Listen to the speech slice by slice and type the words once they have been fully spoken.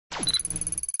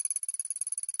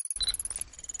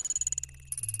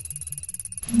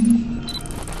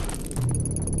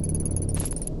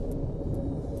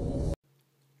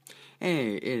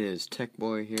Hey, it is Tech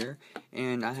Boy here,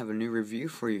 and I have a new review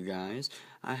for you guys.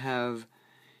 I have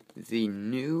the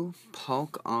new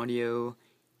Polk Audio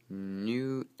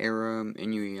New Era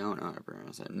Nue, I don't know how to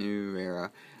pronounce that, New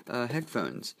Era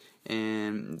headphones.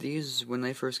 And these, when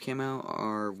they first came out,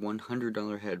 are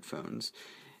 $100 headphones.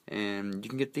 And you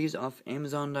can get these off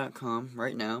Amazon.com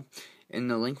right now in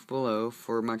the link below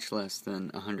for much less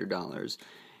than $100.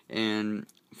 And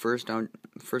first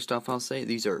off, I'll say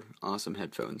these are awesome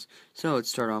headphones. So let's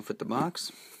start off with the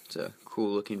box. It's a cool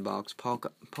looking box.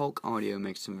 Polk Audio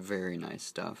makes some very nice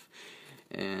stuff,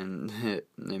 and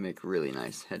they make really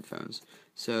nice headphones.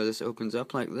 So this opens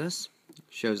up like this,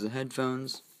 shows the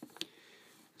headphones.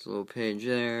 There's a little page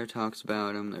there, talks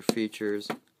about them, their features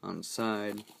on the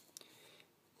side.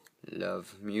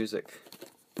 Love music.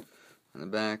 On the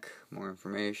back, more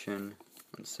information.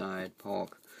 On the side,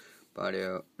 Polk.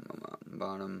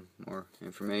 Bottom, more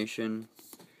information.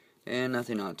 And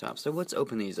nothing on top. So let's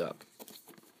open these up.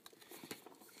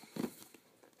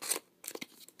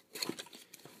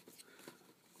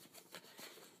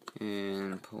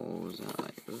 And pulls out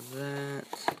like that.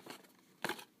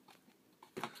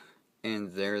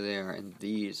 And there they are. And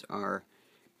these are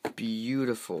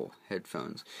beautiful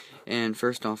headphones. And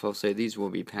first off, I'll say these will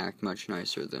be packed much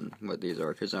nicer than what these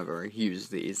are, because I've already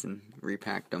used these and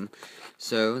repacked them.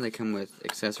 So they come with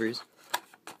accessories,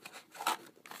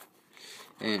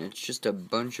 and it's just a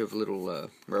bunch of little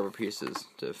rubber pieces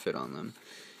to fit on them.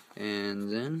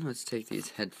 And then let's take these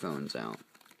headphones out.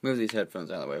 Move these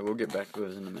headphones out of the way. We'll get back to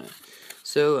those in a minute.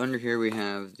 So under here we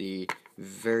have the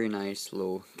very nice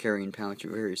little carrying pouch,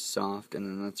 very soft, and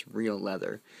then that's real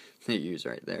leather they use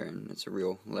right there, and it's a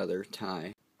real leather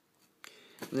tie.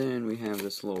 Then we have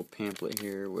this little pamphlet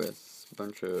here with a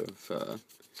bunch of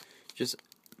just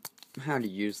how to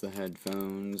use the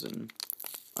headphones and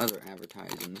other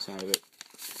advertising inside of it.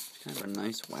 Kind of a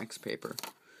nice wax paper.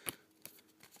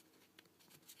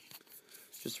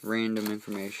 Just random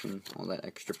information, all that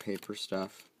extra paper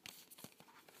stuff.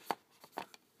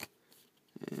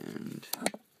 And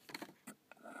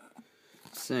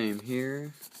same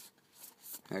here,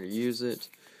 how to use it,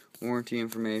 warranty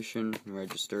information,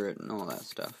 register it, and all that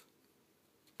stuff.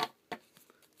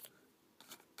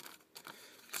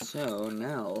 So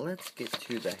now let's get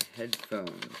to the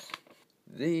headphones.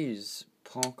 These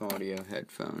Polk Audio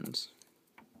headphones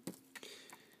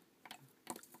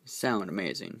sound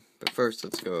amazing, but first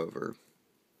let's go over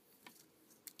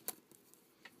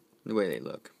the way they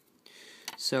look.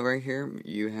 So right here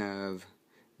you have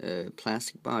a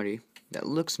plastic body that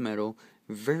looks metal,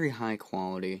 very high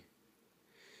quality,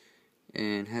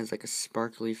 and has like a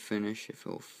sparkly finish. If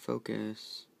it'll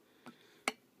focus,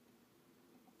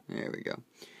 there we go.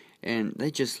 And they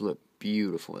just look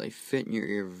beautiful. They fit in your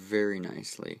ear very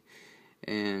nicely,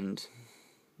 and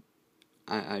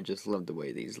I just love the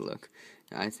way these look.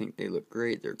 I think they look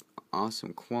great. They're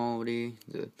awesome quality.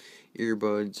 The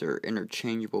earbuds are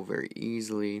interchangeable very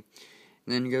easily.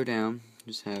 And then you go down,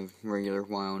 just have regular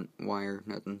wire,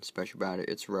 nothing special about it.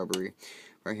 It's rubbery.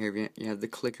 Right here you have the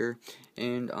clicker,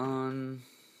 and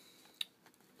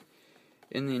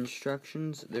in the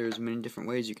instructions, there's many different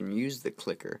ways you can use the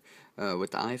clicker with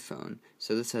the iPhone.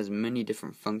 So this has many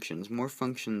different functions, more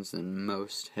functions than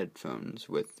most headphones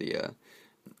with the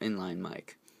inline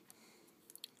mic.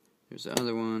 There's the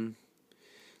other one,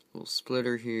 little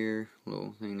splitter here,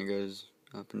 little thing that goes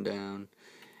up and down,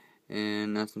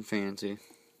 and nothing fancy.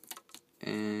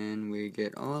 And we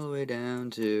get all the way down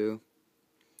to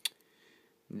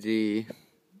the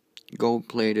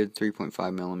gold-plated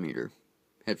 3.5mm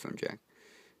headphone jack.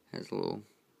 Has a little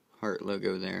heart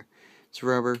logo there. It's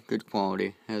rubber, good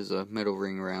quality, has a metal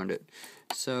ring around it.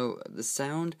 So the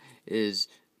sound is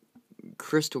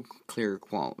crystal clear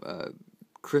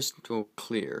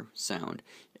sound.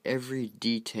 Every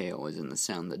detail is in the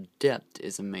sound. The depth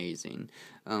is amazing.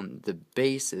 The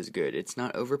bass is good. It's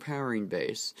not overpowering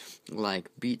bass like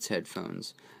Beats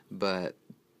headphones, but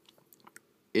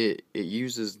it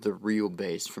uses the real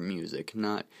bass from music,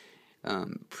 not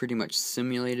pretty much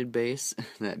simulated bass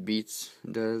that Beats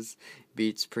does.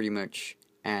 Beats pretty much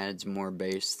adds more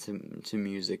bass to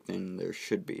music than there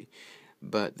should be.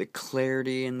 But the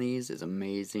clarity in these is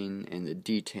amazing, and the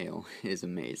detail is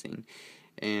amazing.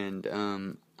 And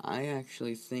I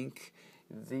actually think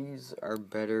these are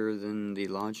better than the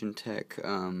Logitech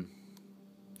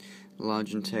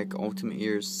Ultimate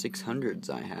Ears 600s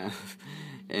I have,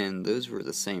 and those were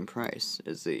the same price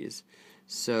as these.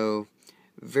 So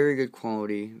very good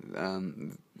quality,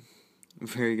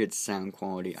 very good sound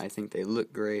quality. I think they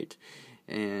look great,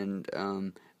 and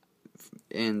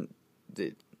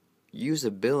the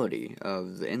usability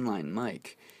of the inline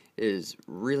mic is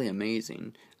really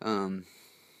amazing.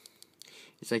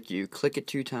 It's like you click it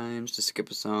 2 times to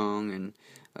skip a song, and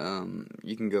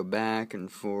you can go back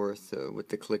and forth with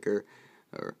the clicker,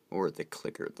 or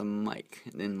the mic,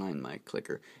 the inline mic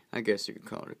clicker. I guess you could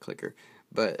call it a clicker.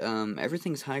 But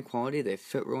everything's high quality. They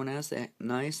fit real nice.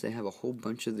 They have a whole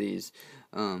bunch of these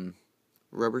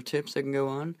rubber tips that can go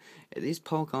on. These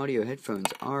Polk audio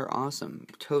headphones are awesome.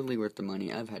 Totally worth the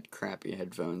money. I've had crappy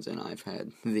headphones, and I've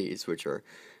had these, which are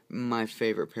my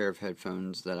favorite pair of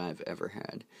headphones that I've ever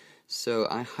had. So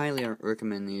I highly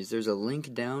recommend these. There's a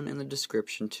link down in the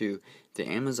description to the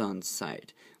Amazon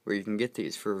site where you can get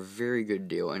these for a very good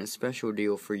deal, and a special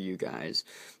deal for you guys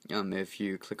if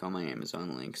you click on my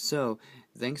Amazon link. So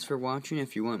thanks for watching.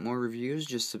 If you want more reviews,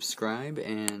 just subscribe,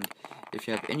 and if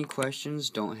you have any questions,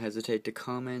 don't hesitate to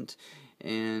comment.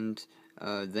 And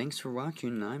thanks for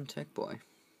watching. I'm Tech Boy.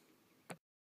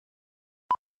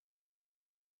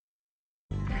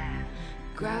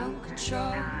 Ground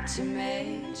control to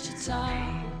Major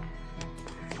Tom.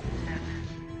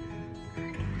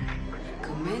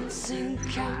 Commencing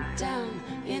countdown,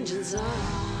 engines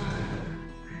on.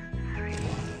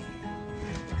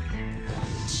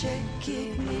 Check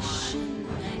ignition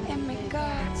and may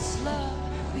God's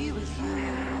love be with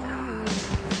you.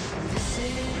 This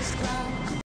is ground